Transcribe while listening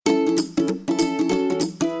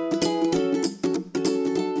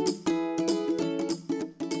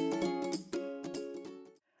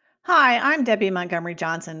Hi, I'm Debbie Montgomery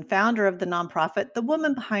Johnson, founder of the nonprofit The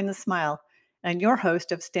Woman Behind the Smile, and your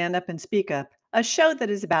host of Stand Up and Speak Up, a show that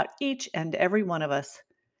is about each and every one of us.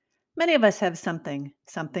 Many of us have something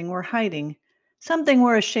we're hiding, something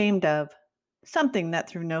we're ashamed of, something that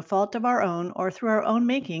through no fault of our own or through our own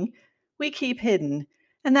making, we keep hidden,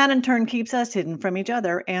 and that in turn keeps us hidden from each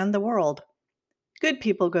other and the world. Good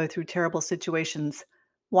people go through terrible situations.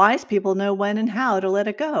 Wise people know when and how to let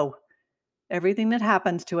it go. Everything that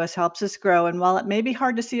happens to us helps us grow, and while it may be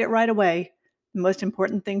hard to see it right away, the most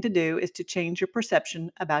important thing to do is to change your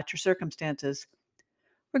perception about your circumstances.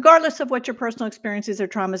 Regardless of what your personal experiences or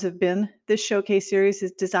traumas have been, this showcase series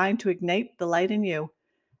is designed to ignite the light in you,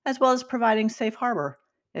 as well as providing safe harbor,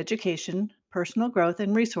 education, personal growth,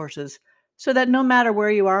 and resources, so that no matter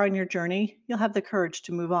where you are on your journey, you'll have the courage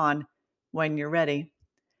to move on when you're ready.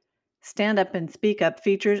 Stand Up and Speak Up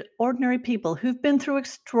features ordinary people who've been through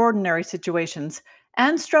extraordinary situations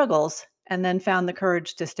and struggles and then found the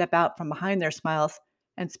courage to step out from behind their smiles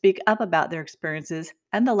and speak up about their experiences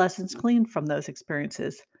and the lessons gleaned from those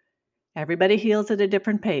experiences. Everybody heals at a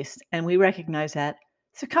different pace, and we recognize that.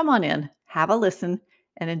 So come on in, have a listen,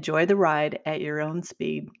 and enjoy the ride at your own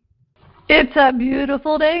speed. It's a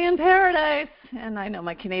beautiful day in paradise. And I know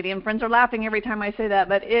my Canadian friends are laughing every time I say that,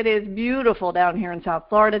 but it is beautiful down here in South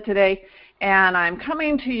Florida today. And I'm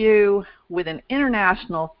coming to you with an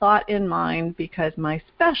international thought in mind because my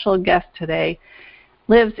special guest today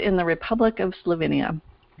lives in the Republic of Slovenia.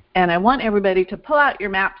 And I want everybody to pull out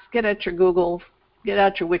your maps, get out your Google, get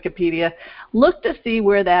out your Wikipedia, look to see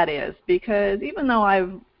where that is. Because even though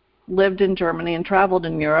I've lived in Germany and traveled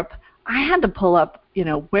in Europe, I had to pull up,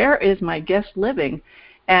 where is my guest living?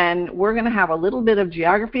 And we're going to have a little bit of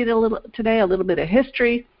geography today, a little bit of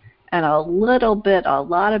history, and a lot of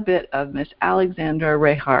bit of Miss Alexandra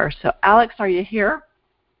Rehar. So, Alex, are you here?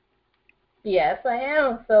 Yes, I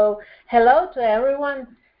am. So, hello to everyone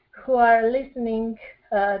who are listening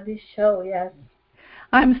this show, yes.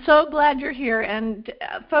 I'm so glad you're here. And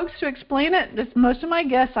folks, to explain it, most of my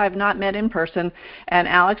guests I've not met in person, and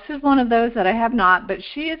Alex is one of those that I have not, but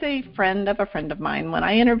she is a friend of mine. When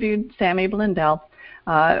I interviewed Sammy Blundell,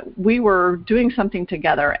 we were doing something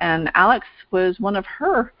together, and Alex was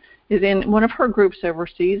is in one of her groups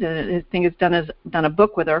overseas, and I think has done a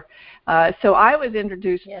book with her. So I was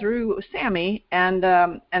introduced through Sammy, and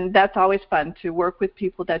that's always fun to work with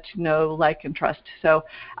people that you know, like, and trust. So,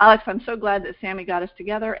 Alex, I'm so glad that Sammy got us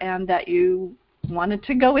together and that you wanted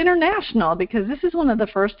to go international, because this is one of the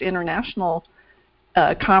first international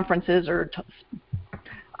conferences or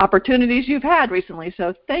opportunities you've had recently.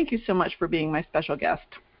 So thank you so much for being my special guest.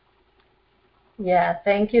 Yeah,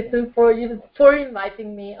 thank you too for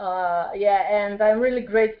inviting me. And I'm really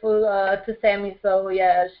grateful to Sammy. So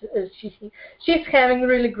she's having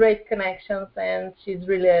really great connections, and she's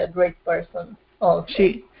really a great person. Also.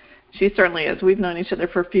 She certainly is. We've known each other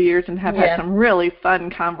for a few years and have had some really fun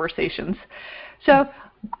conversations. So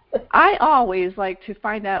I always like to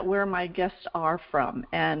find out where my guests are from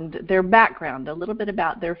and their background, a little bit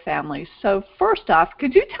about their families. So first off,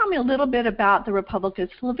 could you tell me a little bit about the Republic of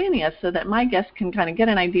Slovenia so that my guests can kind of get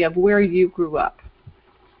an idea of where you grew up?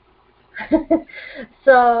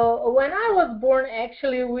 So when I was born,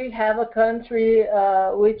 actually, we have a country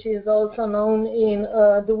which is also known in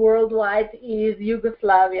the worldwide is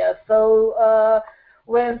Yugoslavia. So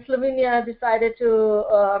when Slovenia decided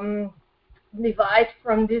to divide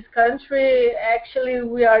from this country, actually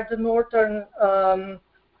we are the northern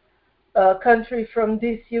country from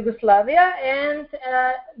this Yugoslavia, and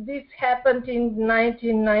this happened in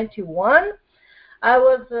 1991. I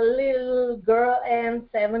was a little girl and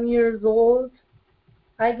 7 years old,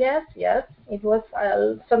 I guess. Yes, it was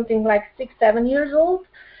something like 6-7 years old,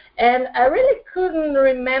 and I really couldn't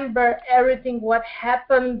remember everything what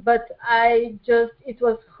happened, but it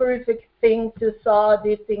was horrific thing to saw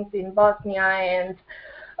these things in Bosnia and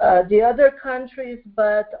the other countries,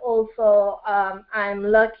 but also I'm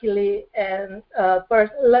lucky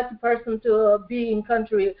person to be in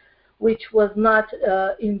country which was not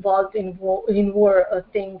involved in war, I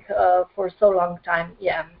think, for so long time.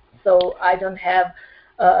 Yeah, so I don't have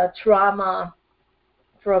trauma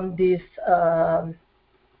from this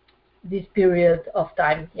period of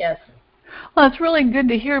time. Yes. Well, it's really good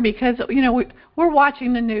to hear because we're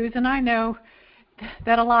watching the news, and I know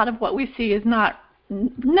that a lot of what we see is not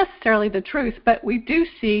necessarily the truth, but we do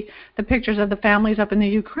see the pictures of the families up in the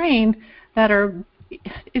Ukraine that are,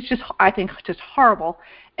 it's just, I think, just horrible,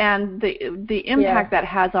 and the impact that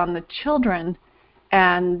has on the children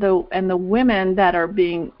and the women that are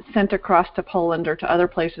being sent across to Poland or to other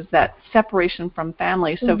places, that separation from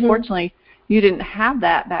family. So fortunately, you didn't have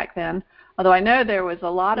that back then. Although I know there was a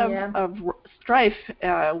lot of strife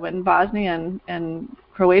when Bosnia and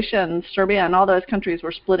Croatia and Serbia and all those countries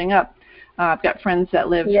were splitting up. I've got friends that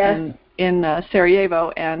live in Sarajevo,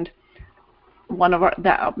 and one of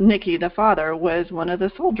Nicky, the father, was one of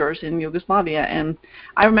the soldiers in Yugoslavia. And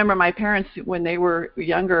I remember my parents, when they were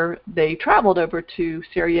younger, they traveled over to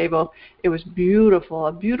Sarajevo. It was beautiful,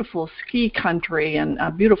 a beautiful ski country and a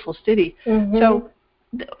beautiful city. Mm-hmm. So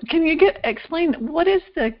can you explain what does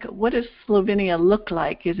Slovenia look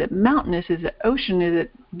like? Is it mountainous? Is it ocean?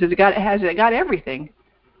 Has it got everything?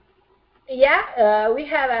 Yeah, we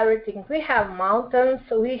have everything. We have mountains.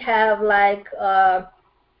 We have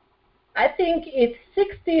I think it's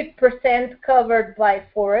 60% covered by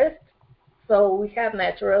forest, so we have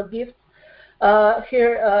natural gifts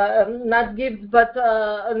here, not gifts, but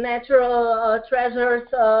natural treasures.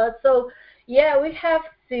 So yeah, we have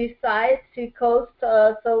seaside, sea coast,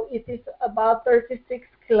 so it is about 36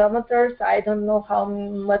 kilometers. I don't know how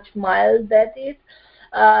much miles that is,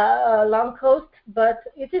 long coast, but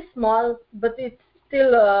it is small, but it's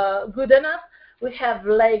still good enough. We have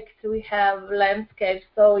lakes, we have landscapes,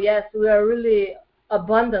 so yes, we are really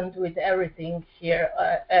abundant with everything here,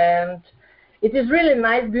 and it is really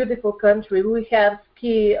nice, beautiful country. We have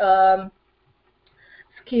ski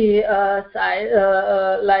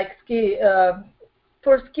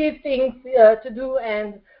for ski things to do,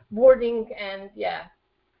 and boarding, and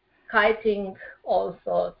kiting,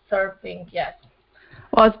 also surfing. Yes.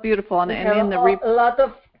 Well, it's beautiful, and a lot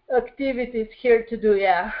of activities here to do.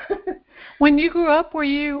 Yeah. When you grew up, were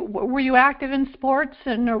you active in sports,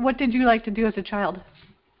 or what did you like to do as a child?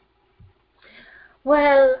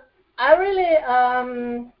 Well, I really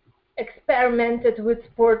experimented with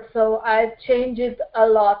sports, so I changed it a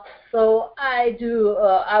lot. So I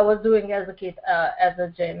was doing as a kid as a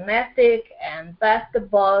gymnastic and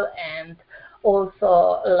basketball, and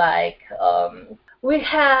also I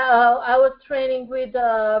was training with.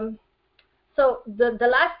 So the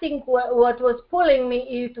last thing what was pulling me,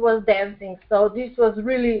 it was dancing. So this was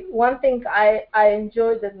really one thing I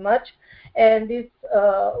enjoyed it much, and this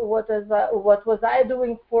what was I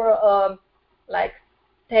doing for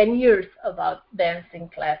 10 years about dancing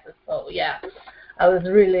classes. So yeah, I was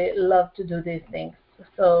really love to do these things.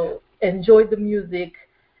 So enjoy the music,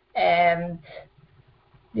 and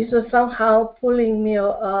this was somehow pulling me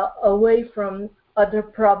away from other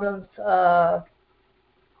problems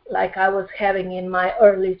like I was having in my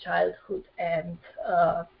early childhood, and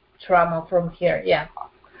trauma from here. Yeah.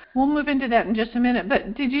 We'll move into that in just a minute.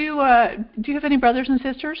 But do you have any brothers and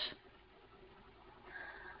sisters?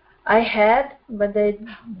 I had, but they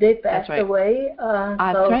passed away.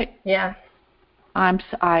 That's right. Yeah.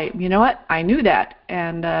 You know what? I knew that,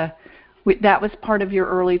 and that was part of your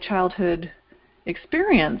early childhood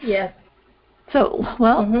experience. Yes. So,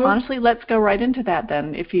 well, honestly, let's go right into that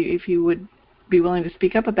then, if you would be willing to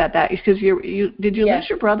speak up about that, because did you lose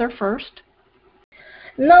your brother first?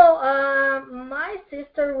 No, my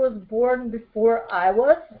sister was born before I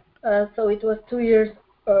was, so it was 2 years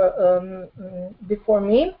before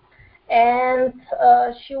me, and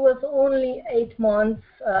she was only 8 months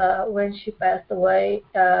when she passed away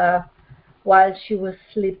while she was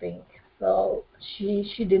sleeping. So she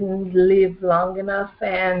didn't live long enough,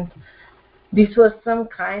 and this was some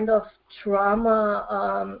kind of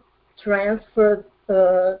trauma transferred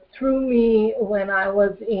through me when I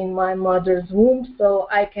was in my mother's womb, so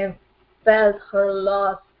I can feel her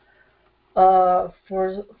loss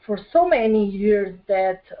for so many years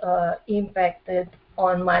that impacted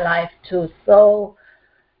on my life too. So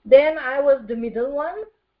then I was the middle one.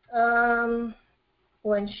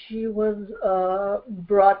 When she was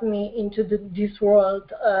brought me into this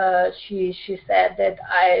world, she said that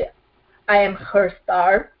I am her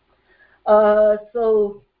star.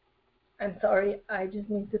 So I'm sorry, I just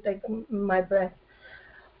need to take my breath.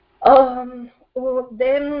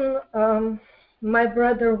 Then my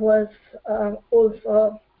brother was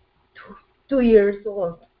also 2 years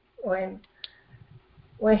old when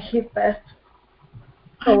he passed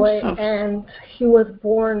away, and he was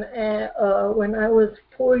born when I was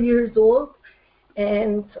 4 years old,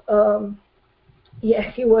 and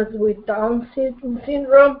he was with Down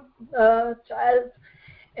syndrome child,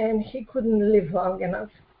 and he couldn't live long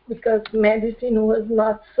enough because medicine was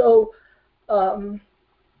not so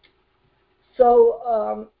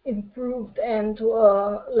improved and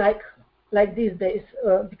like these days,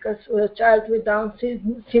 because a child with Down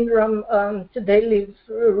syndrome today lives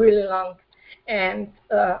really long, and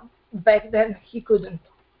back then he couldn't.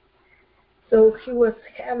 So he was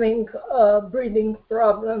having breathing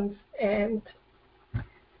problems, and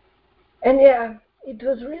yeah, it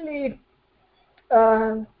was really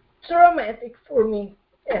traumatic for me.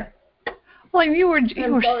 Yeah. Well, you were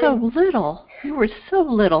so little. You were so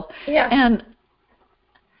little. Yeah. And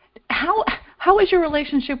how was your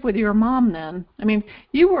relationship with your mom then? I mean,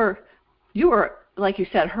 you were like you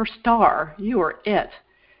said, her star. You were it.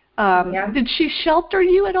 Did she shelter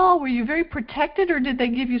you at all? Were you very protected, or did they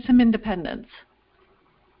give you some independence?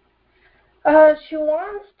 She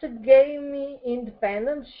wants to give me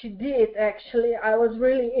independence. She did, actually. I was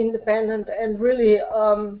really independent and really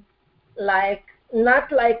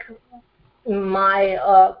not like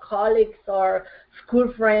my colleagues or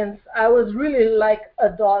school friends. I was really like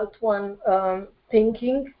adult one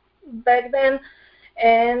thinking back then,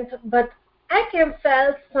 but I can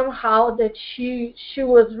feel somehow that she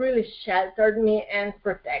was really sheltered me and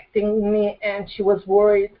protecting me, and she was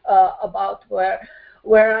worried about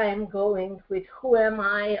where I am going, with who am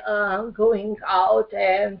I going out.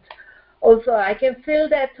 And also I can feel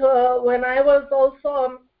that when I was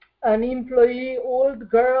also an employee, old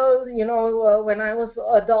girl, when I was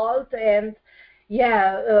adult, and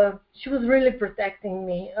she was really protecting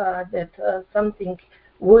me, that something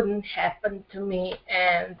wouldn't happen to me,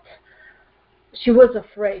 and she was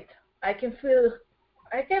afraid. I can feel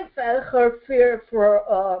her fear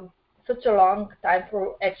for such a long time,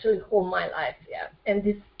 for actually whole my life, and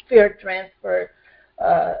this fear transferred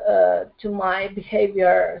to my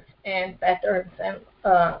behaviors and patterns and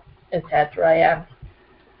etc.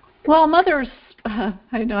 Well, mothers,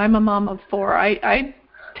 I know I'm a mom of 4. I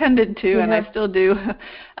tended to, and I still do,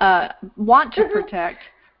 want to protect,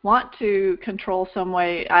 want to control some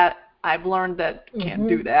way. I've learned that can't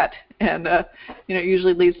do that, and it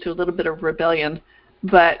usually leads to a little bit of rebellion,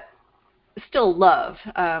 but still love,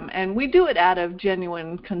 and we do it out of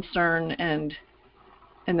genuine concern, and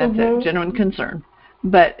that's it, genuine concern.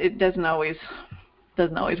 But it doesn't always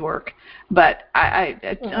work. But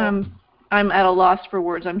I'm at a loss for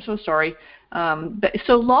words. I'm so sorry. But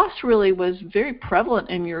so loss really was very prevalent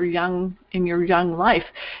in your young life.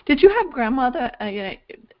 Did you have grandmother?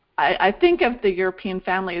 I think of the European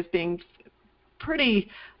family as being pretty.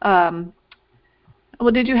 Well,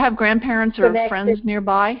 did you have grandparents or friends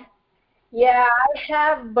nearby? Yeah, I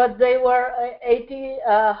have, but they were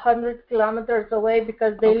 100 kilometers away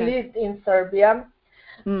because they lived in Serbia.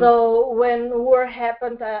 So when war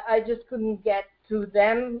happened, I just couldn't get to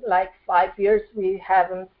them. Like 5 years we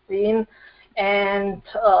haven't seen. And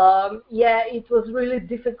it was really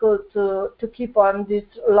difficult to keep on this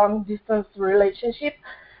long distance relationship.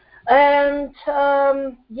 And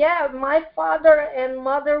my father and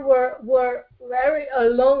mother were very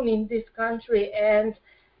alone in this country, and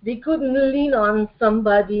they couldn't lean on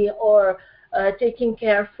somebody or taking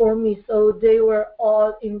care for me, so they were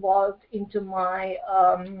all involved into my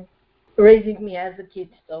raising me as a kid.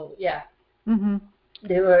 So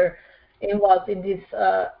they were involved in this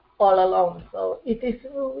all alone. So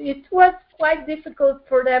it was quite difficult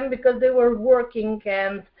for them because they were working,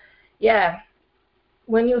 and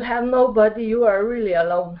when you have nobody, you are really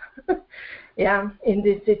alone. In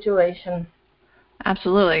this situation.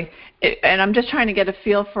 Absolutely. And I'm just trying to get a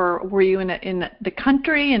feel for, were you in the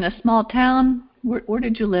country, in a small town? Where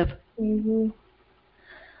did you live?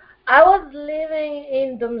 I was living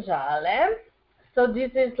in Domžale. So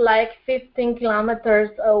this is like 15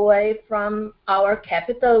 kilometers away from our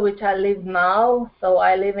capital, which I live now. So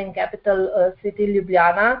I live in capital city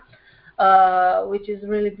Ljubljana, which is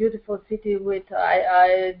really beautiful city with,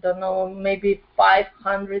 I don't know, maybe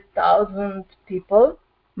 500,000 people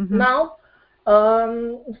now.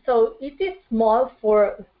 So it is small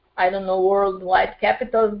for, I don't know, worldwide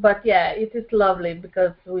capitals, but it is lovely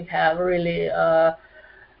because we have really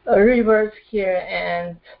rivers here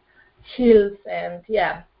and hills, and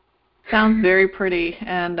Sounds very pretty.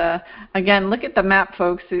 And again, look at the map,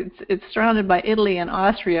 folks. It's surrounded by Italy and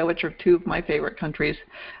Austria, which are 2 of my favorite countries.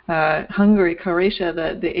 Hungary, Croatia,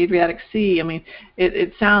 the Adriatic Sea. I mean,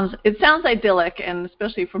 it sounds idyllic, and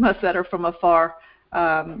especially from us that are from afar.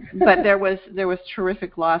 But there was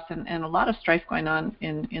terrific loss and a lot of strife going on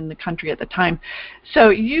in the country at the time. So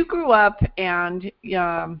you grew up and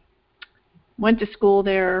went to school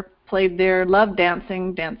there, played there, loved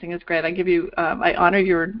dancing. Dancing is great. I honor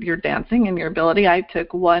your dancing and your ability. I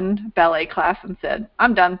took 1 ballet class and said,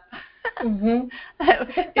 I'm done. It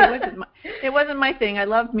wasn't my thing. I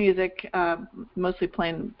loved music, mostly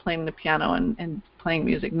playing the piano and playing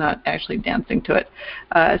music, not actually dancing to it.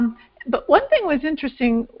 But one thing was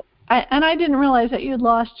interesting, and I didn't realize that you had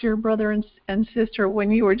lost your brother and sister when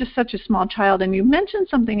you were just such a small child, and you mentioned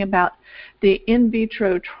something about the in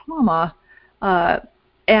vitro trauma,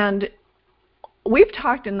 and we've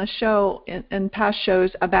talked in the show, in past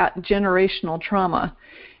shows, about generational trauma,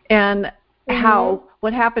 and how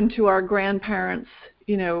what happened to our grandparents,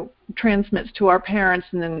 transmits to our parents,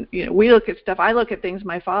 and then, we look at stuff. I look at things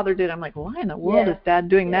my father did. I'm like, why in the world is Dad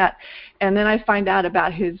doing that? And then I find out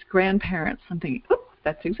about his grandparents. I'm thinking, oh,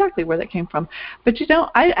 that's exactly where that came from. But,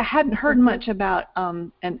 I hadn't heard much about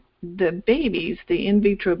the babies, the in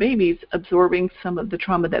vitro babies, absorbing some of the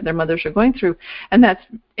trauma that their mothers are going through. And that's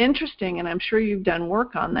interesting, and I'm sure you've done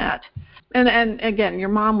work on that. And again, your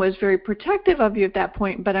mom was very protective of you at that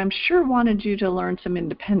point, but I'm sure wanted you to learn some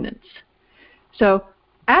independence. So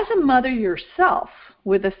as a mother yourself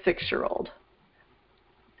with a 6-year-old,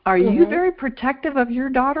 are you very protective of your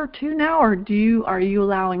daughter too now, or are you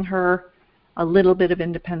allowing her a little bit of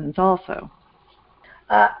independence also?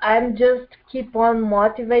 I'm just keep on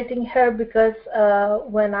motivating her, because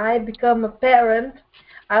when I become a parent,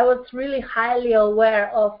 I was really highly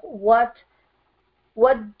aware of what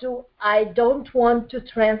do I don't want to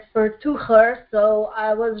transfer to her. So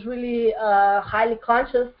I was really highly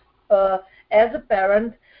conscious as a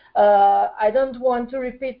parent. I don't want to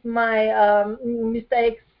repeat my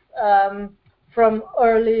mistakes from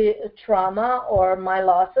early trauma or my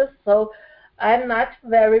losses. So I'm not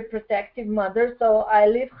very protective mother, so I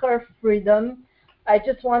leave her freedom. I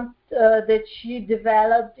just want that she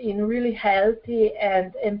developed in really healthy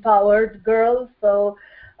and empowered girl, so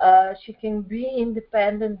she can be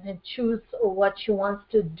independent and choose what she wants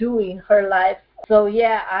to do in her life. So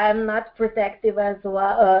yeah, I'm not protective as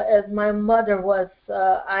well as my mother was.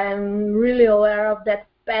 I'm really aware of that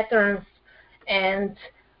patterns, and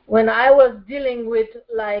when I was dealing with,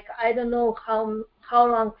 like, I don't know how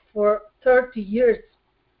long, for 30 years,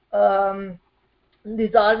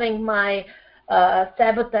 dissolving my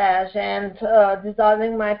sabotage and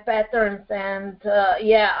dissolving my patterns, and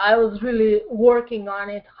I was really working on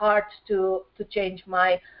it hard to change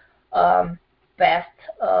my past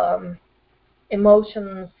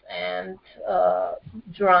emotions and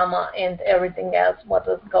drama and everything else what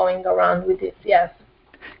was going around with this. Yes.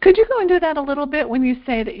 Could you go into that a little bit when you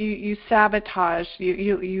say that you sabotage,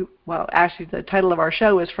 well, actually the title of our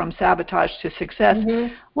show is From Sabotage to Success.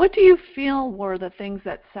 What do you feel were the things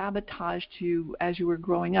that sabotaged you as you were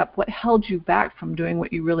growing up? What held you back from doing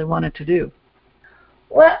what you really wanted to do?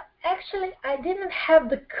 Well, actually, I didn't have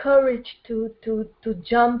the courage to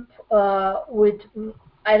jump with,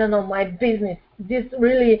 I don't know, my business. This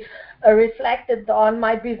really reflected on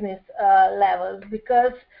my business levels,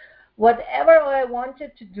 because whatever I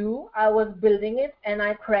wanted to do, I was building it, and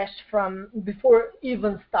I crashed from before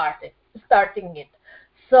even starting it.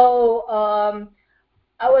 So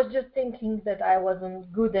I was just thinking that I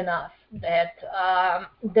wasn't good enough, that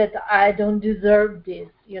I don't deserve this,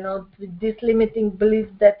 this limiting belief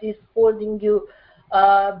that is holding you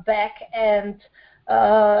back, and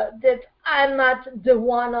that I'm not the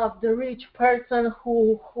one of the rich person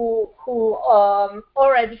who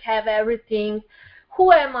already have everything.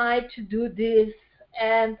 Who am I to do this?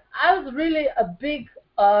 And I was really a big,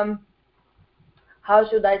 how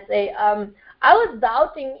should I say, I was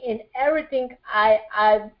doubting in everything. I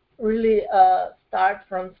really start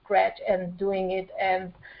from scratch and doing it.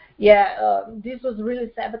 And this was really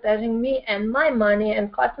sabotaging me and my money,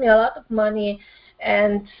 and cost me a lot of money.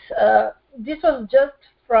 And this was just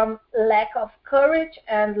from lack of courage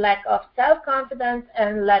and lack of self-confidence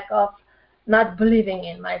and lack of not believing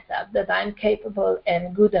in myself that I'm capable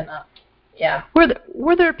and good enough. Yeah.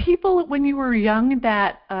 Were there people when you were young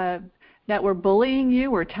that were bullying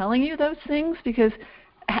you or telling you those things? Because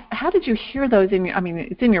how did you hear those in your? I mean,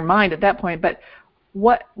 it's in your mind at that point, but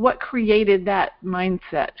what created that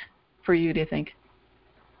mindset for you, do you think?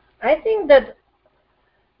 I think that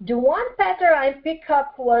the one pattern I picked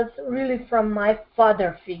up was really from my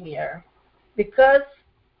father figure, because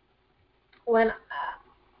when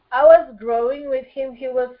I was growing with him, he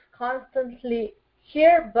was constantly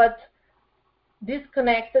here but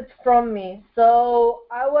disconnected from me. So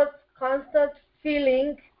I was constant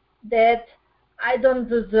feeling that I don't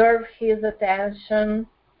deserve his attention,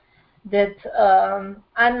 that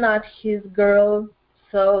I'm not his girl,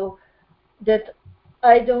 so that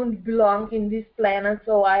I don't belong in this planet.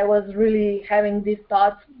 So I was really having these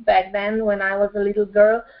thoughts back then when I was a little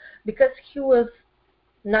girl, because he was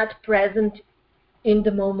not present in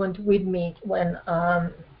the moment with me when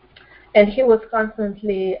and he was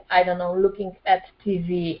constantly, I don't know, looking at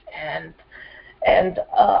TV and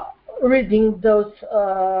reading those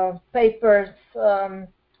papers,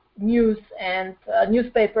 news and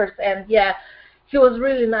newspapers, and he was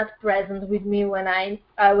really not present with me when I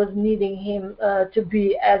was needing him to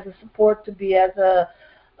be as a support, to be as a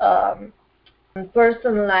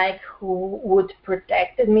person like who would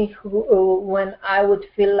protect me when I would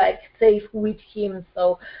feel like safe with him.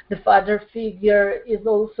 So the father figure is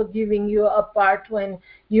also giving you a part when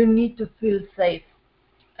you need to feel safe.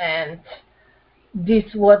 And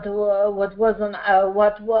this what was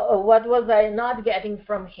I not getting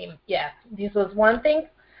from him? Yeah, this was one thing.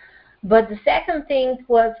 But the second thing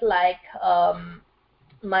was like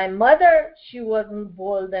my mother, she wasn't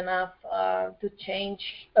bold enough to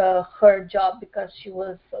change her job because she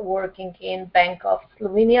was working in Bank of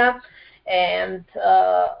Slovenia, and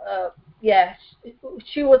yeah,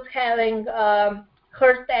 she was having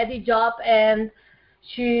her steady job, and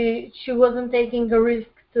she wasn't taking a risk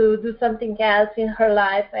to do something else in her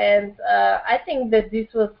life. And I think that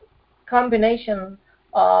this was combination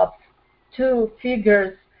of two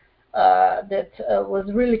figures that was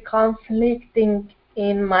really conflicting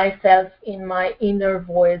in myself, in my inner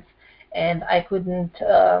voice, and I couldn't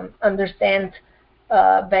understand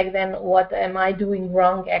back then what am I doing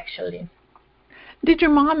wrong actually. Did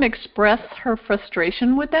your mom express her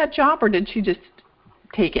frustration with that job, or did she just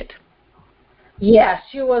take it? Yeah,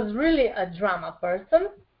 she was really a drama person.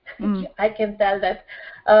 I can tell that.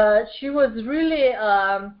 She was really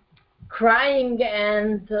crying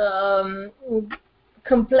and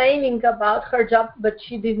complaining about her job, but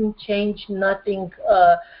she didn't change nothing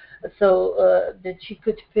so that she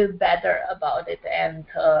could feel better about it, and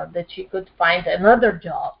that she could find another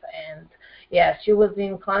job. And yeah, she was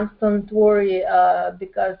in constant worry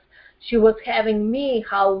because she was having me.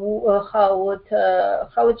 How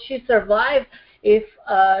would she survive if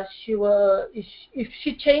she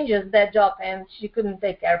changes that job, and she couldn't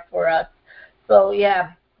take care for us? So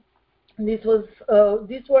yeah, these were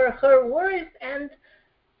her worries, and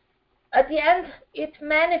at the end, it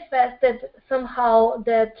manifested somehow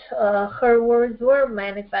that her words were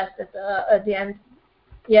manifested at the end.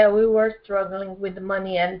 Yeah, we were struggling with the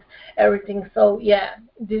money and everything. So yeah,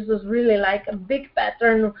 this was really like a big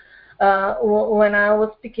pattern when I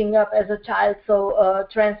was picking up as a child. So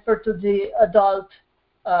transfer to the adult.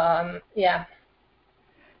 Yeah.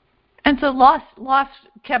 And so loss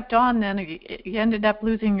kept on. Then you ended up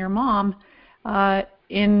losing your mom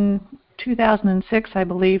in 2006, I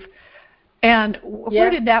believe. And where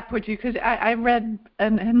did that put you? Because I read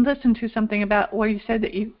and listened to something about where you said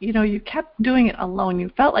that you kept doing it alone. You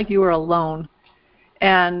felt like you were alone,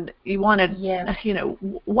 and you wanted,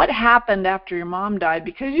 what happened after your mom died?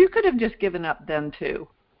 Because you could have just given up then too,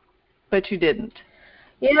 but you didn't.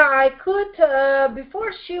 Yeah, I could.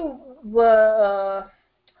 Before she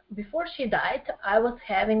died, I was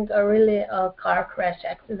having a really car crash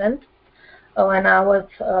accident when I was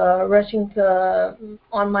rushing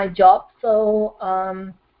on my job. So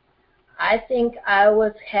I think I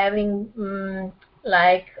was having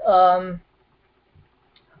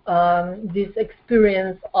this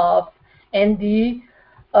experience of ND.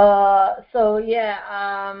 So yeah,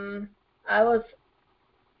 I was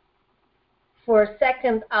for a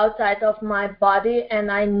second outside of my body,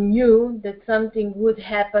 and I knew that something would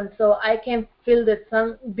happen. So I can feel that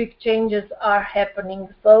some big changes are happening.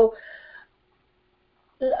 So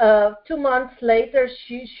 2 months later,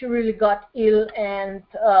 she really got ill, and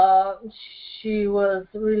she was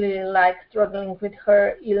really struggling with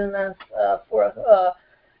her illness for a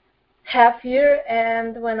half year.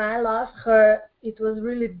 And when I lost her, it was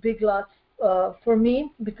really big loss for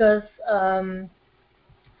me, because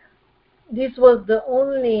this was the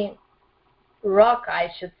only rock, I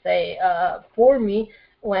should say, for me,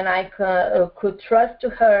 when I could trust to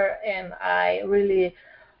her, and I really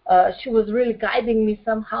she was really guiding me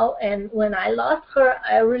somehow. And when I lost her,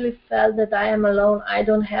 I really felt that I am alone. I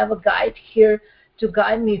don't have a guide here to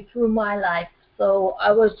guide me through my life. So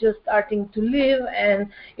I was just starting to live, and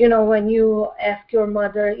when you ask your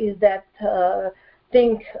mother, is that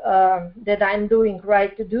thing that I'm doing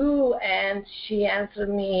right to do, and she answered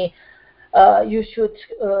me, you should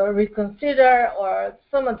reconsider, or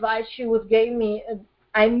some advice she would give me.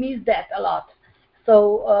 I miss that a lot.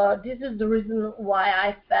 So this is the reason why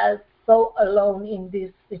I felt so alone in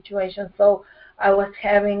this situation. So I was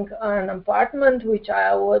having an apartment which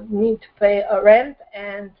I would need to pay a rent,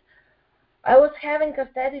 and I was having a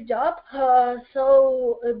steady job.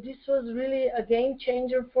 So this was really a game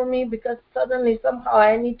changer for me, because suddenly somehow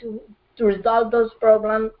I need to resolve those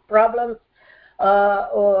problems.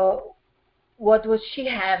 What was she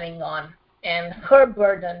having on, and her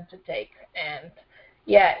burden to take, and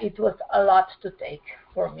yeah, it was a lot to take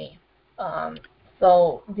for me.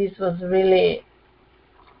 So this was really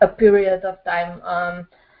a period of time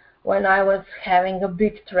when I was having a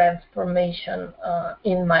big transformation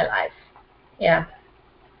in my life. Yeah.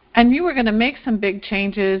 And you were going to make some big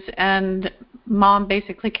changes, and mom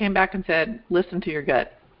basically came back and said, listen to your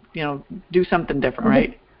gut, do something different,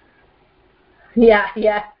 right? Yeah.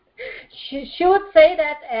 She would say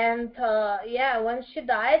that, and when she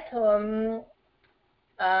died,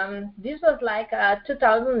 this was like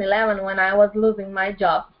 2011 when I was losing my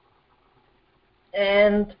job,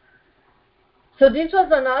 and so this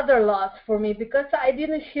was another loss for me because I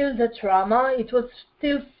didn't heal the trauma. It was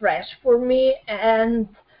still fresh for me, and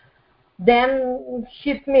then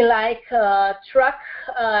hit me like a truck,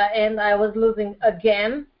 and I was losing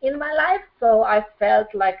again in my life. So I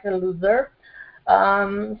felt like a loser.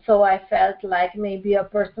 So I felt like maybe a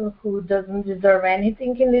person who doesn't deserve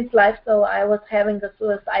anything in this life. So I was having a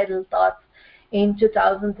suicidal thoughts in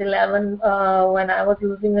 2011 when I was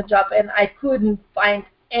losing a job, and I couldn't find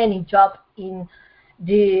any job in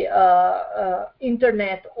the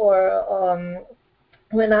internet, or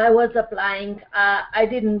when I was applying, I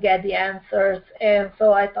didn't get the answers. And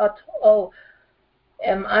so I thought, oh,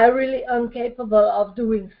 am I really incapable of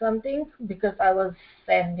doing something? Because I was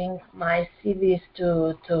sending my CVs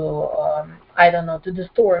to to the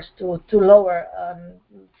stores, to lower,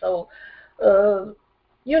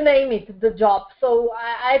 you name it, the job. So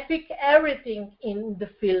I picked everything in the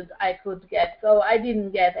field I could get. So I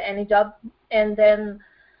didn't get any job. And then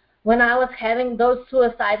when I was having those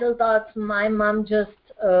suicidal thoughts, my mom just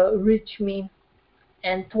reached me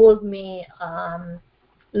and told me,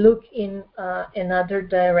 look in another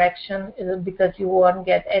direction because you won't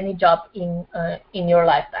get any job in your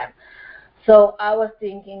lifetime. So I was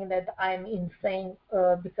thinking that I'm insane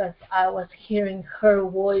because I was hearing her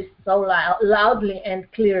voice so loudly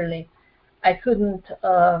and clearly. I couldn't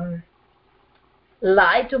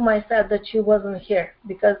lie to myself that she wasn't here,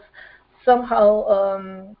 because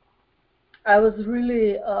somehow I was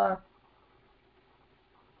really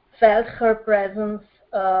felt her presence,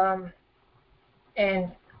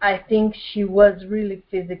 and I think she was really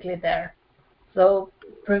physically there. So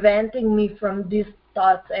preventing me from these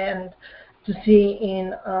thoughts and to see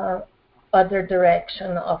in other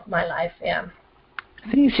direction of my life. Yeah.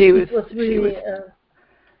 See, she was really.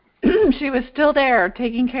 She was still there,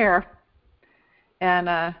 taking care. And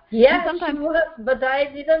yeah, and sometimes she was, but I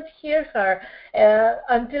didn't hear her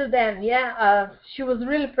until then. Yeah, she was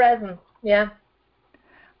really present. Yeah.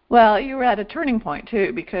 Well, you were at a turning point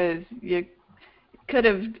too, because you could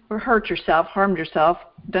have hurt yourself, harmed yourself,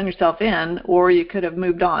 done yourself in, or you could have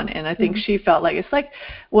moved on. And I think she felt like, it's like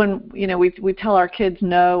when we tell our kids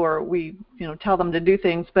no, or we tell them to do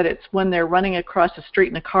things, but it's when they're running across the street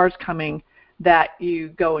and a car's coming that you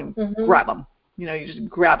go and grab them. You just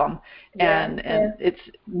grab them, and it's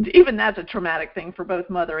even that's a traumatic thing for both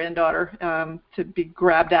mother and daughter, to be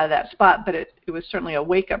grabbed out of that spot. But it was certainly a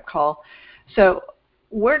wake up call. So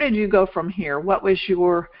where did you go from here? What was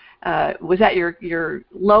your was that your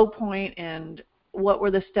low point, and what were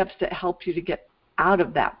the steps that helped you to get out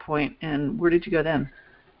of that point, and where did you go then?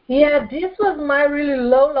 Yeah, this was my really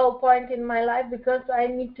low point in my life, because I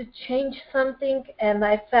need to change something, and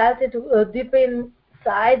I felt it deep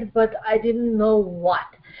inside, but I didn't know what.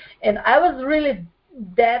 And I was really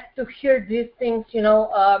deaf to hear these things,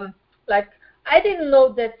 like I didn't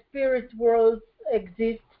know that spirit worlds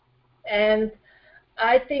exist, and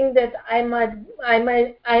I think that I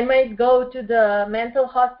might go to the mental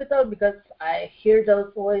hospital because I hear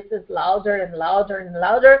those voices louder and louder and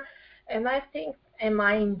louder, and I think, am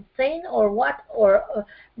I insane or what? Or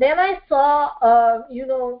then I saw,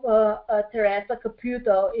 Teresa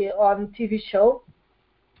Caputo on TV show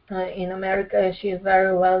in America. She is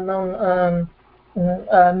very well known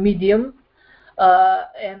medium,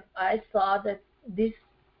 and I saw that these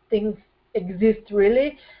things exist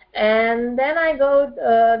really. And then I go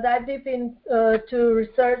dive deep into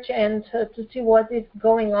research and to see what is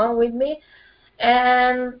going on with me.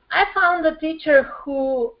 And I found a teacher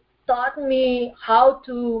who taught me how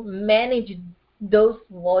to manage those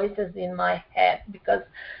voices in my head, because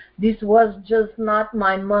this was just not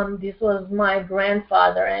my mom. This was my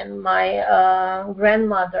grandfather and my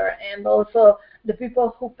grandmother, and also the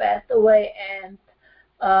people who passed away.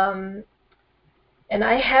 And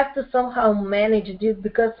I have to somehow manage this,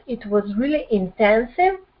 because it was really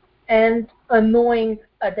intensive and annoying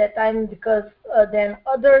at that time, because then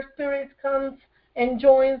other spirits comes and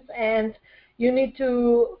joins, and you need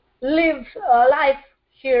to live life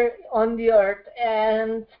here on the earth.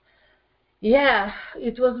 And yeah,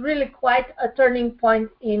 it was really quite a turning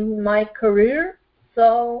point in my career.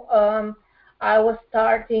 So I was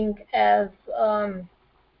starting as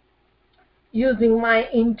using my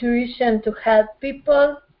intuition to help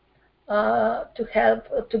people,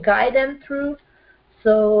 to guide them through.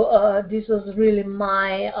 So this was really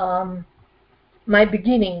my my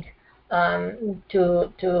beginning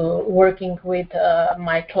to working with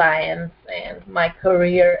my clients and my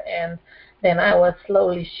career, and then I was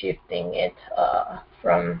slowly shifting it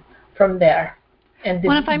from there and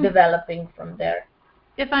developing from there.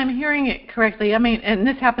 If I'm hearing it correctly, I mean, and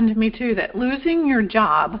this happened to me too, that losing your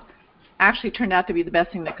job actually turned out to be the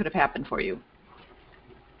best thing that could have happened for you.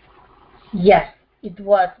 Yes, it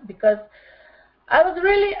was, because I was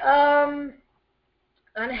really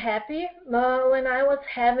unhappy when I was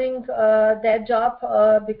having that job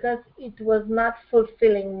because it was not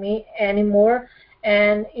fulfilling me anymore,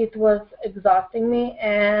 and it was exhausting me,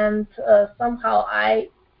 and somehow I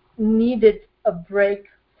needed a break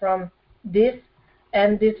from this,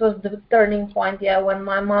 and this was the turning point, when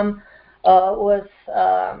my mom was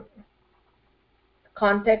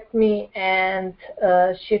contact me and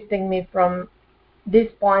shifting me from this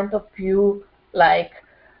point of view, like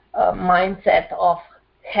mindset of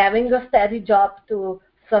having a steady job to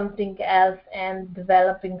something else and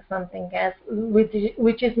developing something else,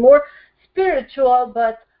 which is more spiritual,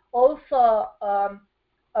 but also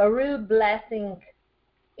a real blessing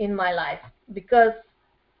in my life, because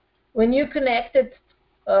when you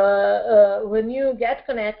when you get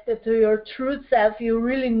connected to your true self, you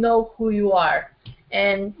really know who you are,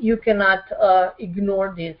 and you cannot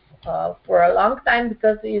ignore this for a long time,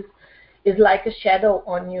 because it's like a shadow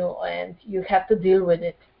on you, and you have to deal with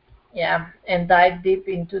it, and dive deep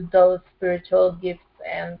into those spiritual gifts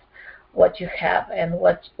and what you have and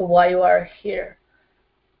why you are here.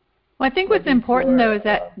 Well, I think what's important, though, is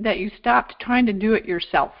that you stopped trying to do it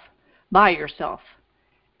yourself, by yourself,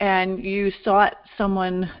 and you sought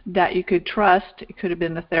someone that you could trust. It could have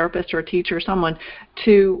been a therapist or a teacher, someone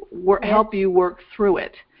to help you work through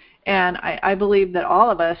it. And I believe that all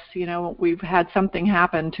of us, we've had something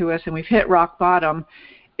happen to us and we've hit rock bottom.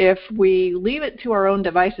 If we leave it to our own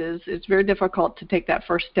devices, it's very difficult to take that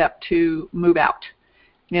first step to move out.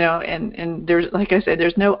 And there's, like I said,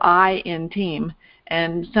 there's no I in team.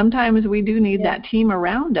 And sometimes we do need that team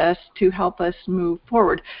around us to help us move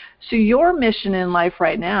forward. So your mission in life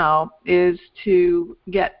right now is to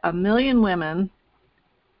get 1 million women.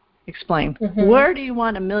 Explain. Mm-hmm. Where do you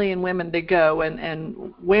want 1 million women to go,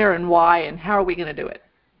 and where and why, and how are we going to do it?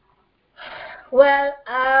 Well,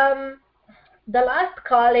 the last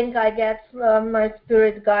calling I get from my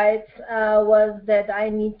spirit guides was that I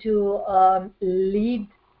need to lead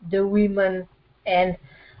the women and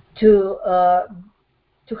to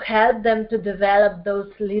help them to develop those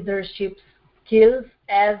leadership skills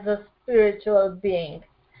as a spiritual being.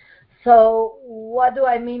 So what do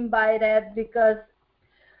I mean by that? Because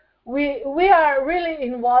we are really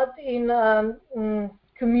involved in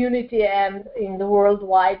community and in the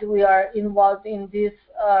worldwide. We are involved in this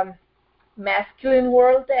masculine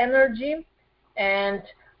world energy, and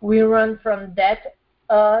we run from that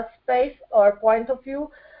space or point of view.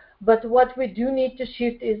 But what we do need to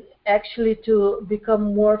shift is actually to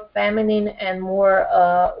become more feminine and more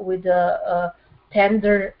with a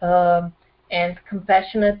tender and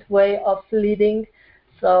compassionate way of leading.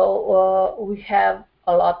 So we have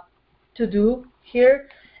a lot to do here.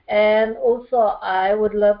 And also I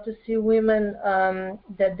would love to see women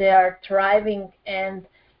that they are thriving and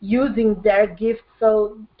using their gifts,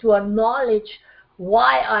 so to acknowledge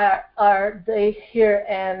why are they here,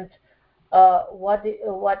 and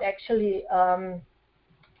what actually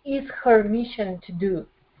is her mission to do.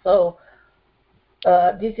 So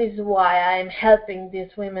this is why I'm helping these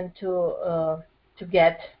women to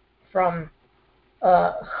get from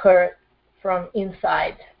her from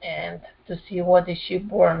inside, and to see what is she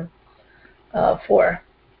born for.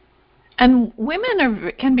 And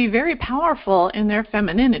women can be very powerful in their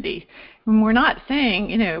femininity. And we're not saying,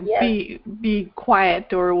 be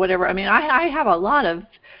quiet or whatever. I mean, I have a lot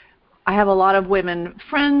of women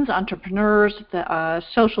friends, entrepreneurs,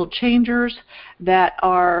 social changers that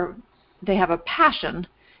they have a passion.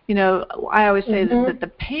 I always say that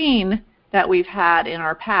the pain that we've had in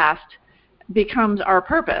our past becomes our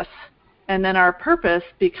purpose, and then our purpose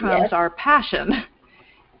becomes our passion.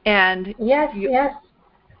 And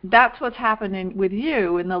that's what's happening with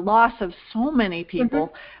you in the loss of so many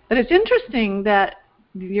people. But it's interesting that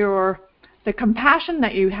the compassion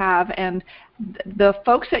that you have and the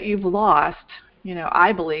folks that you've lost,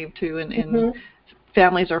 I believe too, in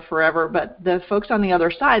families are forever, but the folks on the other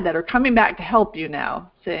side that are coming back to help you now,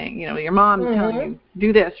 saying, your mom is telling you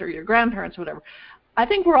do this, or your grandparents, whatever. I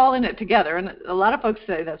think we're all in it together, and a lot of folks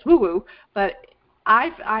say that's woo-woo, but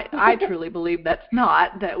I truly believe that's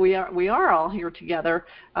not, that we are all here together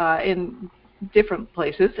in different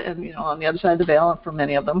places, and on the other side of the veil for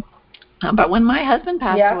many of them. But when my husband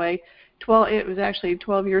passed away, it was actually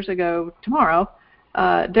 12 years ago tomorrow,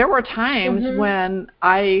 there were times when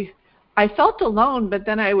I felt alone, but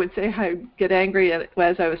then I would say I'd get angry as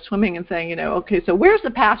I was swimming and saying, okay, so where's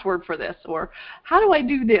the password for this, or how do I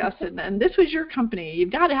do this? And this was your company.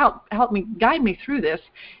 You've got to help me, guide me through this.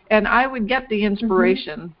 And I would get the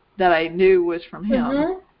inspiration that I knew was from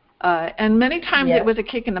him. And many times it was a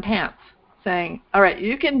kick in the pants, saying, all right,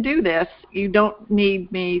 you can do this. You don't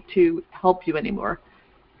need me to help you anymore.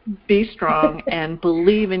 Be strong and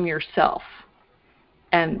believe in yourself.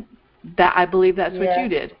 And that, I believe that's what you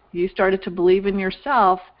did. You started to believe in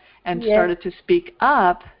yourself and started to speak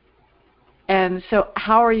up. And so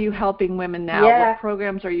how are you helping women now? What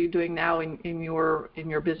programs are you doing now in your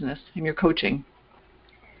business, in your coaching?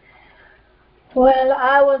 Well,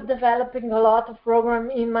 I was developing a lot of program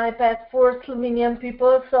in my past for Slovenian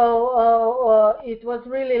people, so it was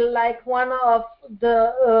really like one of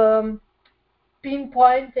the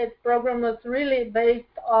pinpointed program was really based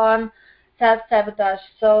on self-sabotage.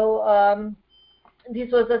 So this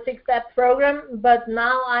was a 6-step program, but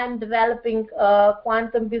now I'm developing a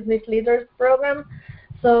Quantum Business Leaders program.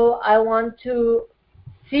 So I want to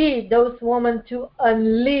see those women to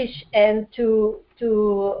unleash and to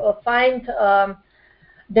find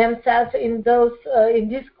themselves in those in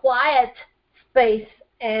this quiet space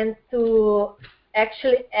and to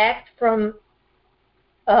actually act from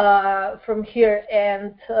here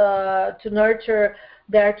and to nurture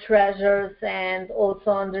their treasures and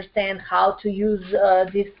also understand how to use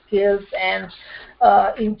these skills and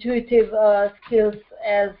intuitive skills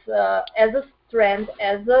as a strength,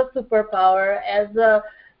 as a superpower,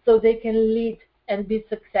 so they can lead and be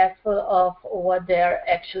successful of what they're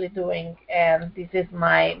actually doing. And this is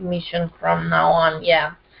my mission from now on.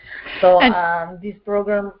 So this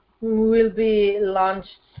program will be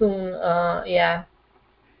launched soon.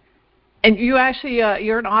 And you actually,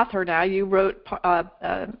 you're an author now. You wrote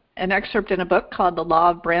an excerpt in a book called The Law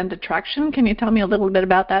of Brand Attraction. Can you tell me a little bit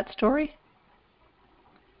about that story?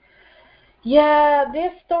 Yeah,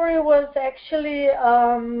 this story was actually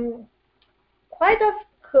quite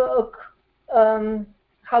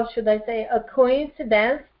how should I say, a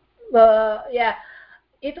coincidence.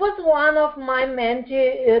 It was one of my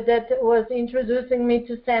mentees that was introducing me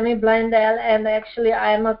to Sammy Blindell, and actually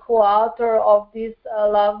I'm a co-author of this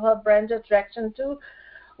Law of Brand Attraction too,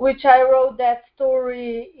 which I wrote that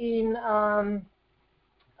story in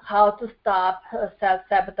how to stop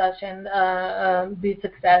self-sabotage and be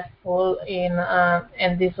successful in,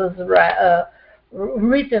 and this was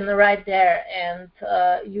written right there, and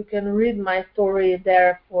you can read my story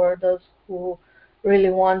there for those who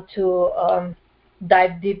really want to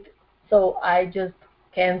dive deep. So I just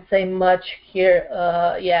can't say much here.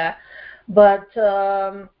 But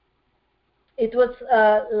it was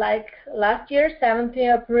like last year,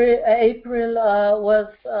 17th April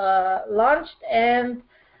was launched, and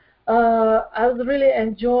I was really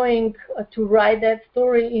enjoying to write that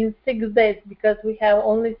story in 6 days, because we have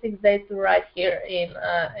only 6 days to write here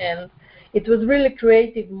and it was really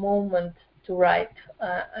creative moment to write,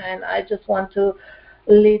 and I just want to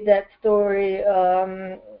lead that story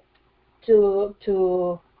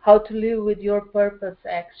to how to live with your purpose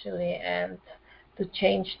actually, and to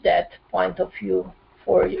change that point of view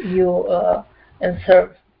for you and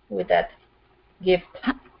serve with that gift.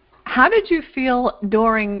 How did you feel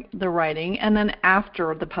during the writing and then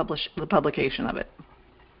after the publication of it?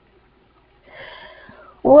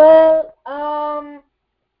 Well,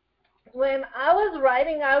 when I was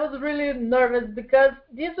writing, I was really nervous because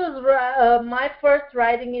this was my first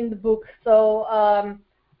writing in the book. So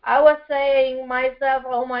I was saying myself,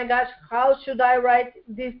 oh my gosh, how should I write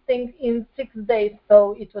these things in 6 days?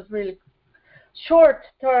 So it was really short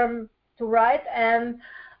term to write, and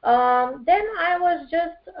then I was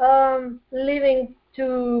just living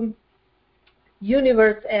to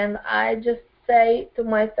universe, and I just say to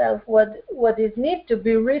myself, what is need to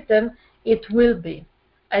be written, it will be.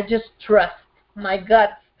 I just trust my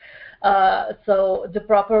guts. So the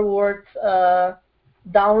proper words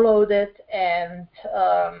downloaded, and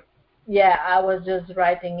I was just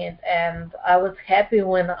writing it, and I was happy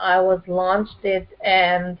when I was launched it,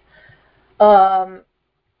 and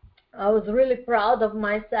I was really proud of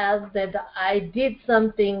myself that I did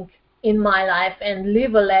something in my life and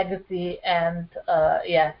leave a legacy, and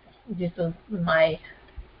this was my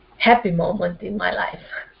happy moment in my life.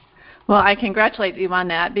 Well, I congratulate you on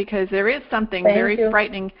that, because there is something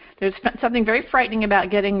frightening. There's something very frightening about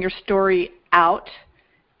getting your story out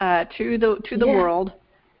to the world,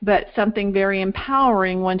 but something very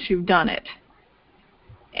empowering once you've done it.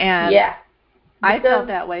 And I felt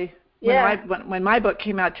that way when my book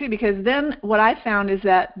came out too, because then what I found is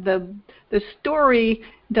that the story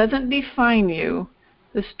doesn't define you,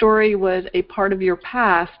 the story was a part of your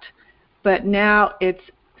past, but now it's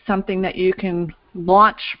something that you can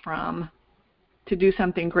launch from to do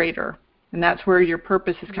something greater. And that's where your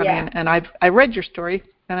purpose is coming in. And I read your story,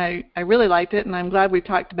 and I really liked it, and I'm glad we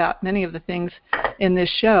talked about many of the things in this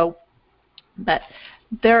show. But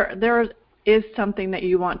there is something that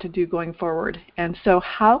you want to do going forward. And so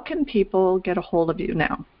how can people get a hold of you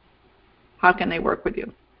now? How can they work with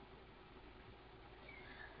you?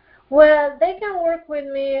 Well, they can work with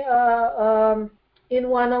me in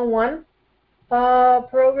one-on-one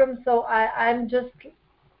program. So I'm just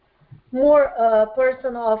more a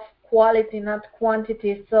person of quality, not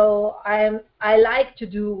quantity. So I like to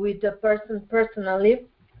do with the person personally.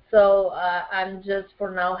 So I'm just for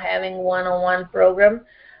now having one-on-one program,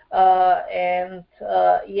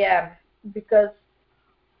 because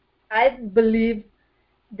I believe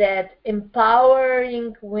that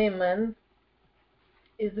empowering women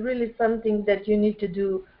is really something that you need to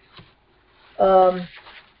do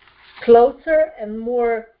closer and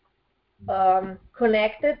more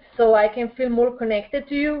connected, so I can feel more connected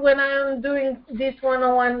to you when I'm doing this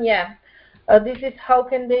one-on-one. This is how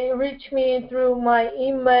can they reach me through my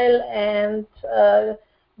email and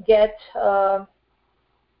get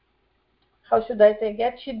how should I say,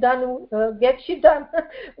 get you done,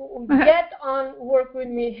 get on, work with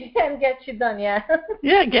me and get you done,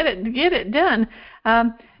 Yeah, get it done.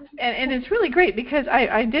 And it's really great because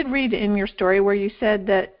I did read in your story where you said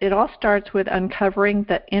that it all starts with uncovering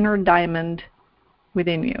the inner diamond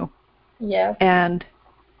within you. Yeah. And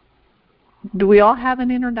do we all have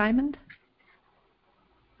an inner diamond?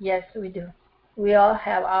 Yes, we do. We all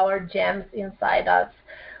have our gems inside us.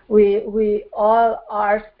 We all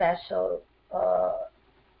are special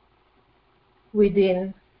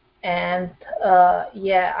within, and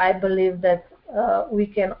I believe that we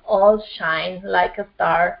can all shine like a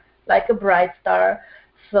star, like a bright star.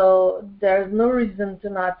 So there's no reason to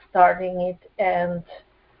not starting it and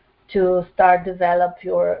to start develop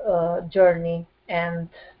your journey and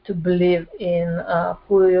to believe in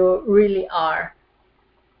who you really are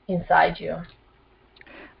inside you.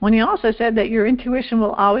 When you also said that your intuition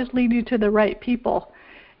will always lead you to the right people.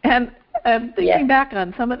 And thinking back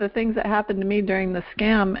on some of the things that happened to me during the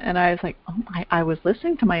scam, and I was like, I was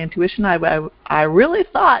listening to my intuition. I really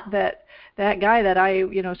thought that guy that I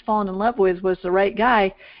was falling in love with was the right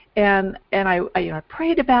guy, and I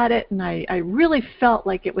prayed about it, and I really felt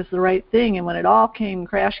like it was the right thing. And when it all came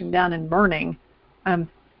crashing down and burning, I'm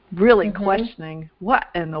really questioning, what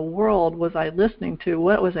in the world was I listening to?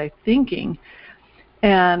 What was I thinking?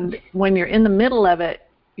 And when you're in the middle of it,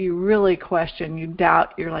 you really question, you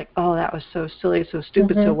doubt, you're like, oh, that was so silly, so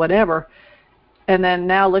stupid, so whatever. And then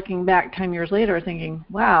now looking back 10 years later thinking,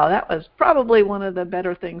 wow, that was probably one of the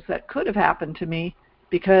better things that could have happened to me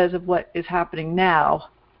because of what is happening now.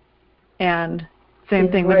 And same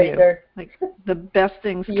thing with you. Like the best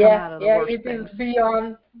things come out of the worst things. It is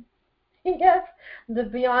beyond, yes, this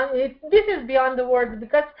is beyond the words,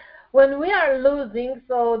 because when we are losing,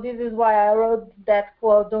 so this is why I wrote that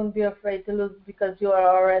quote, don't be afraid to lose because you are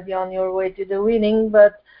already on your way to the winning.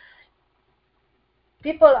 But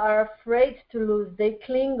people are afraid to lose. They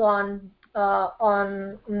cling on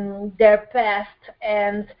their past,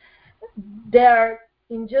 and they're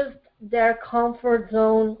in just their comfort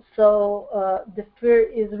zone. So the fear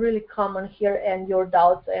is really common here, and your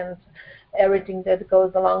doubts and everything that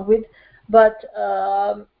goes along with. But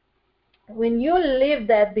when you leave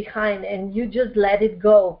that behind and you just let it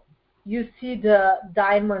go, you see the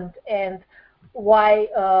diamond, and why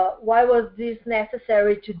was this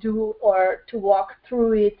necessary to do or to walk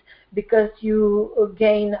through it? Because you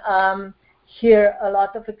gain here a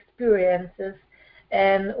lot of experiences,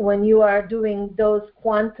 and when you are doing those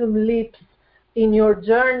quantum leaps in your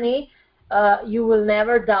journey, you will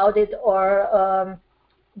never doubt it or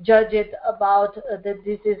judge it about that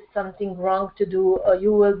this is something wrong to do.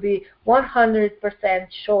 You will be 100%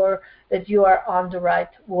 sure that you are on the right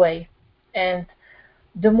way. And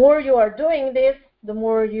the more you are doing this, the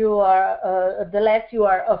more you are, the less you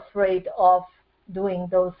are afraid of doing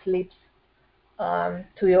those leaps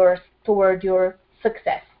toward your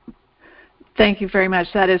success. Thank you very much.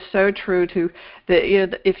 That is so true.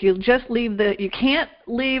 If you just you can't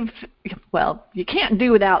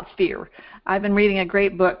do without fear. I've been reading a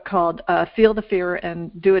great book called Feel the Fear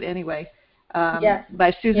and Do It Anyway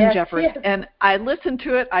by Susan Jeffers. Yes. And I listen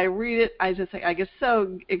to it, I read it, I get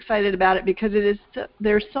so excited about it because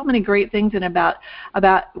there's so many great things in about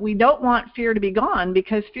we don't want fear to be gone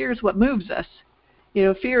because fear is what moves us.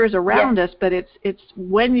 fear is around us, but it's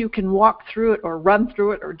when you can walk through it or run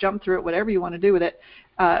through it or jump through it, whatever you want to do with it,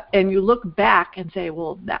 and you look back and say,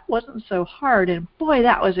 well, that wasn't so hard, and boy,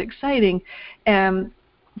 that was exciting. And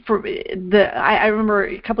I remember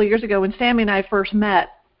a couple of years ago when Sammy and I first met,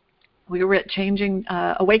 we were at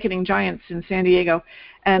Awakening Giants in San Diego,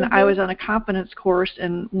 and I was on a confidence course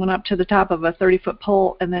and went up to the top of a 30-foot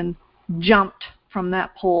pole and then jumped from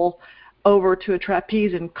that pole over to a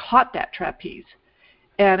trapeze and caught that trapeze.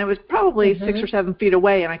 And it was probably 6 or 7 feet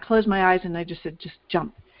away, and I closed my eyes and I just said, just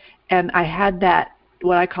jump. And I had that,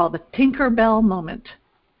 what I call the Tinkerbell moment.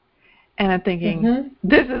 And I'm thinking,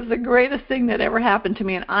 this is the greatest thing that ever happened to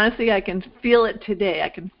me. And honestly, I can feel it today. I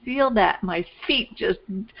can feel that, my feet just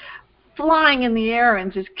flying in the air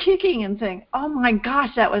and just kicking and saying, oh my gosh,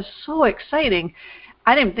 that was so exciting.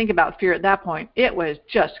 I didn't think about fear at that point. It was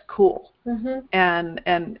just cool.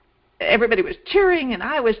 And everybody was cheering, and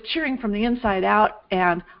I was cheering from the inside out.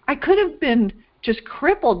 And I could have been just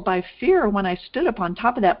crippled by fear when I stood up on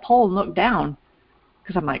top of that pole and looked down.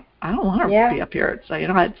 Because I'm like, I don't want to be up here. It's like,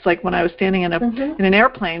 it's like when I was standing in an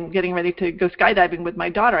airplane getting ready to go skydiving with my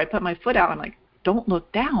daughter. I put my foot out. I'm like, don't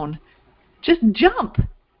look down. Just jump.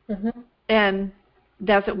 And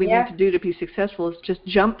that's what we need to do to be successful, is just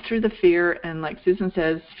jump through the fear and, like Susan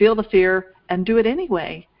says, feel the fear and do it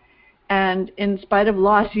anyway. And in spite of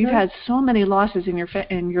loss, you've had so many losses in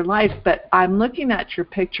your life, but I'm looking at your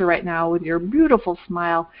picture right now with your beautiful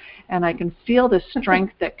smile, and I can feel the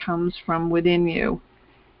strength that comes from within you,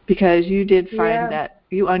 because you did find that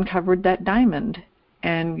you uncovered that diamond,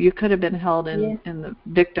 and you could have been held in the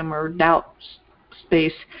victim or doubt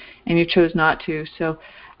space, and you chose not to. So,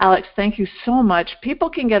 Alex, thank you so much. People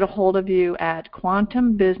can get a hold of you at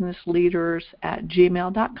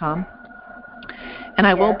quantumbusinessleaders@gmail.com. And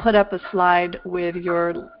I will put up a slide with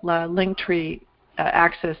your Linktree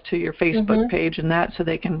access to your Facebook page and that, so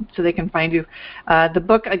they can find you. The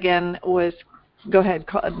book again was, go ahead,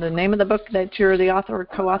 the name of the book that you're the author or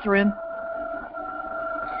co-author in.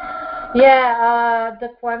 The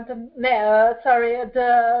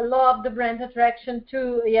Law of the Brand Attraction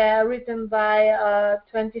 2. Written by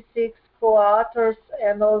 26 co-authors,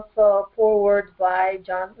 and also forward by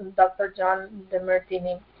Dr. John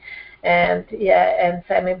DeMartini. And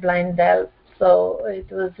Sammy Blindell. So it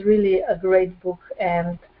was really a great book,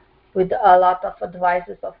 and with a lot of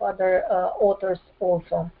advices of other authors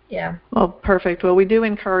also. Well, perfect. Well, we do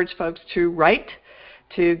encourage folks to write,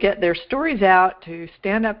 to get their stories out, to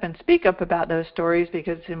stand up and speak up about those stories,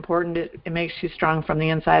 because it's important. It makes you strong from the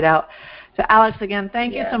inside out. So, Alex, again,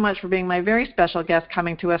 thank you so much for being my very special guest,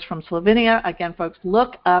 coming to us from Slovenia. Again, folks,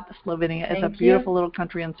 look up Slovenia. It's a beautiful little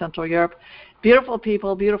country in Central Europe. Beautiful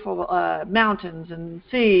people, beautiful mountains and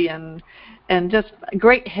sea, and just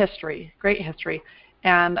great history,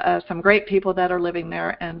 and some great people that are living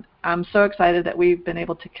there. And I'm so excited that we've been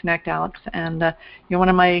able to connect, Alex. And you're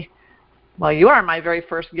you are my very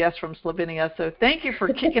first guest from Slovenia. So thank you for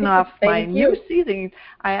kicking off my new season.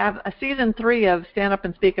 I have a season 3 of Stand Up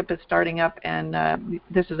and Speak Up is starting up, and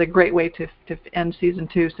this is a great way to end season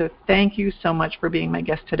 2. So thank you so much for being my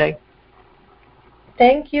guest today.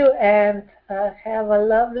 Thank you, and have a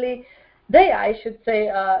lovely day, I should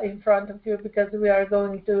say, in front of you, because we are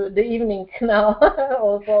going to the evening now.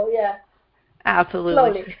 Also, absolutely.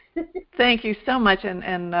 Slowly. Thank you so much,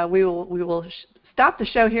 and we will stop the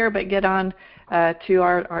show here, but get on to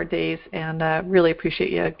our days, and really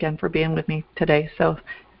appreciate you again for being with me today. So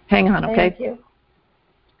hang on, okay?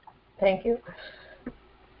 Thank you.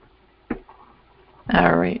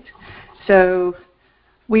 All right. So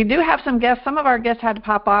we do have some guests. Some of our guests had to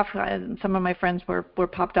pop off, and some of my friends were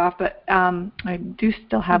popped off, but I do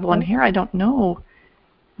still have one here. I don't know.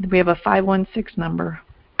 We have a 516 number.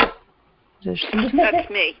 That's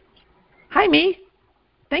me. Hi, me.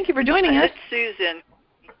 Thank you for joining us. It's Susan.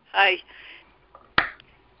 Hi.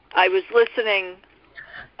 I was listening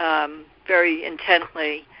very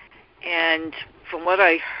intently, and from what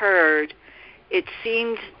I heard, it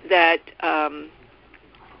seemed that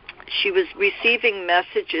she was receiving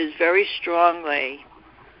messages very strongly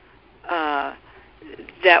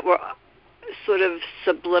that were sort of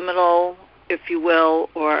subliminal, if you will,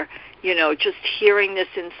 or, just hearing this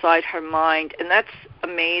inside her mind. And that's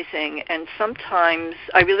amazing. And sometimes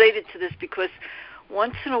I related to this because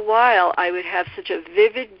once in a while I would have such a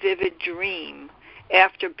vivid dream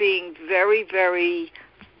after being very, very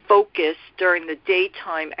focused during the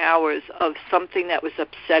daytime hours of something that was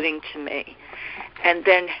upsetting to me. And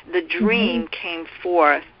then the dream came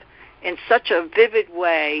forth in such a vivid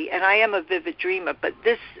way, and I am a vivid dreamer, but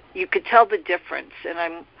this, you could tell the difference, and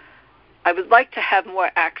I would like to have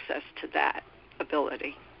more access to that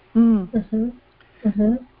ability.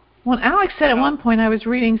 Mm-hmm. Well, Alex said at one point, I was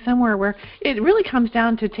reading somewhere, where it really comes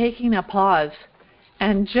down to taking a pause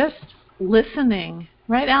and just listening.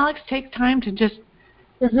 Right, Alex? Take time to just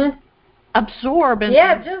Mm-hmm. absorb and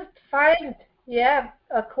Just find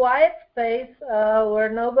a quiet space where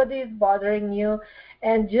nobody is bothering you,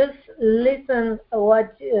 and just listen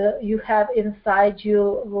what you have inside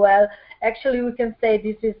you. Well, actually, we can say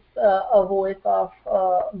this is a voice of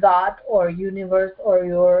God or universe or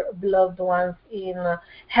your beloved ones in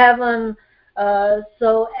heaven.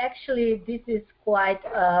 So actually, this is quite.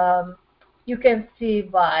 You can see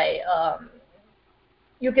by.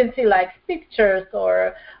 You can see like pictures,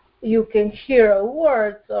 or you can hear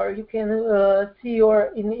words, or you can see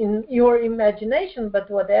in your imagination, but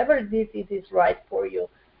whatever this, it is right for you,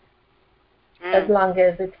 as long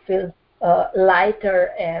as it feels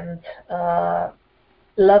lighter and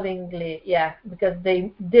lovingly, because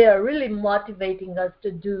they are really motivating us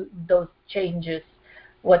to do those changes,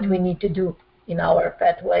 what we need to do in our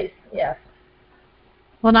pathways. Yes.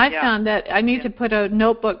 Well, I found that I need to put a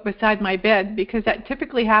notebook beside my bed, because that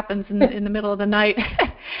typically happens in the middle of the night.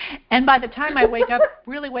 And by the time I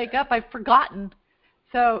really wake up, I've forgotten.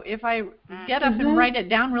 So if I get up and write it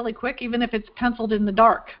down really quick, even if it's penciled in the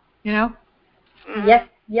dark, you know? Yes,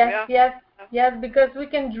 because we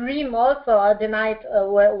can dream also at the night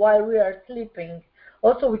while we are sleeping.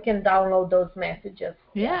 Also, we can download those messages.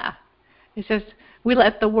 Yeah. It's just we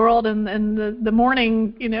let the world and the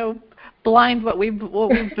morning, blind what we've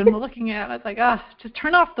been looking at. It's like, just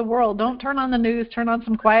turn off the world. Don't turn on the news. Turn on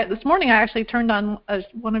some quiet. This morning I actually turned on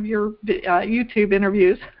one of your YouTube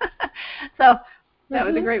interviews. So that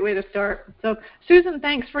was a great way to start. So Susan,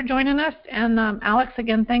 thanks for joining us, and Alex,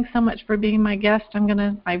 again, thanks so much for being my guest.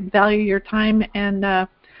 I value your time, and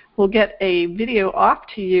we'll get a video off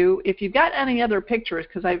to you. If you've got any other pictures,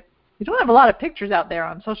 because we don't have a lot of pictures out there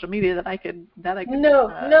on social media that I could No,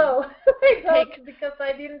 I don't, because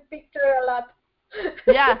I didn't picture a lot.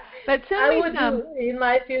 Yeah, but send me some. I would do in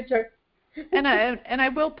my future. And I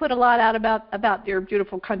will put a lot out about your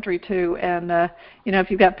beautiful country too, and if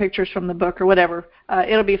you've got pictures from the book or whatever,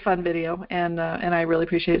 it'll be a fun video, and I really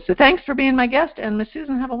appreciate it. So thanks for being my guest, and Miss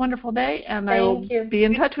Susan, have a wonderful day, and I will be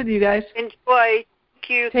in touch with you guys. Enjoy. Thank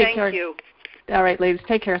you. Thank you. All right, ladies,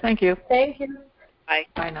 take care. Thank you. Thank you. Bye.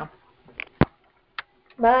 Bye now.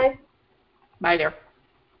 Bye. Bye there.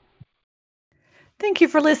 Thank you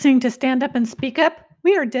for listening to Stand Up and Speak Up.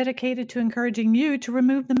 We are dedicated to encouraging you to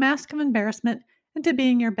remove the mask of embarrassment and to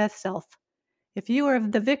being your best self. If you are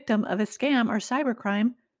the victim of a scam or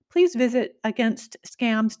cybercrime, please visit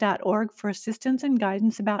againstscams.org for assistance and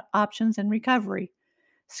guidance about options and recovery.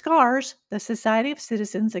 SCARS, the Society of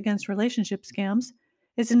Citizens Against Relationship Scams,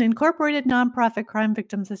 is an incorporated nonprofit crime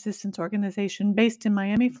victims assistance organization based in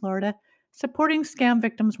Miami, Florida, supporting scam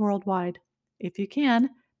victims worldwide. If you can,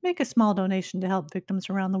 make a small donation to help victims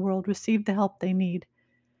around the world receive the help they need.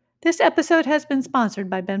 This episode has been sponsored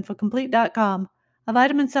by BenfoComplete.com, a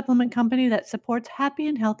vitamin supplement company that supports happy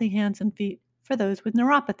and healthy hands and feet for those with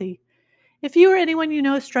neuropathy. If you or anyone you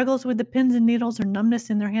know struggles with the pins and needles or numbness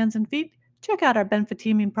in their hands and feet, check out our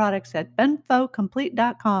benfotiamine products at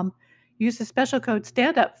benfocomplete.com. Use the special code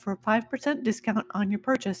STANDUP for a 5% discount on your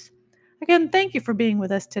purchase. Again, thank you for being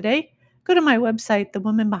with us today. Go to my website, The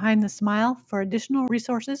Woman Behind the Smile, for additional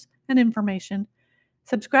resources and information.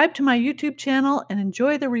 Subscribe to my YouTube channel and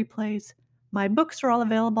enjoy the replays. My books are all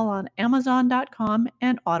available on Amazon.com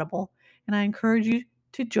and Audible, and I encourage you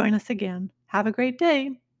to join us again. Have a great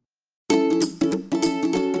day.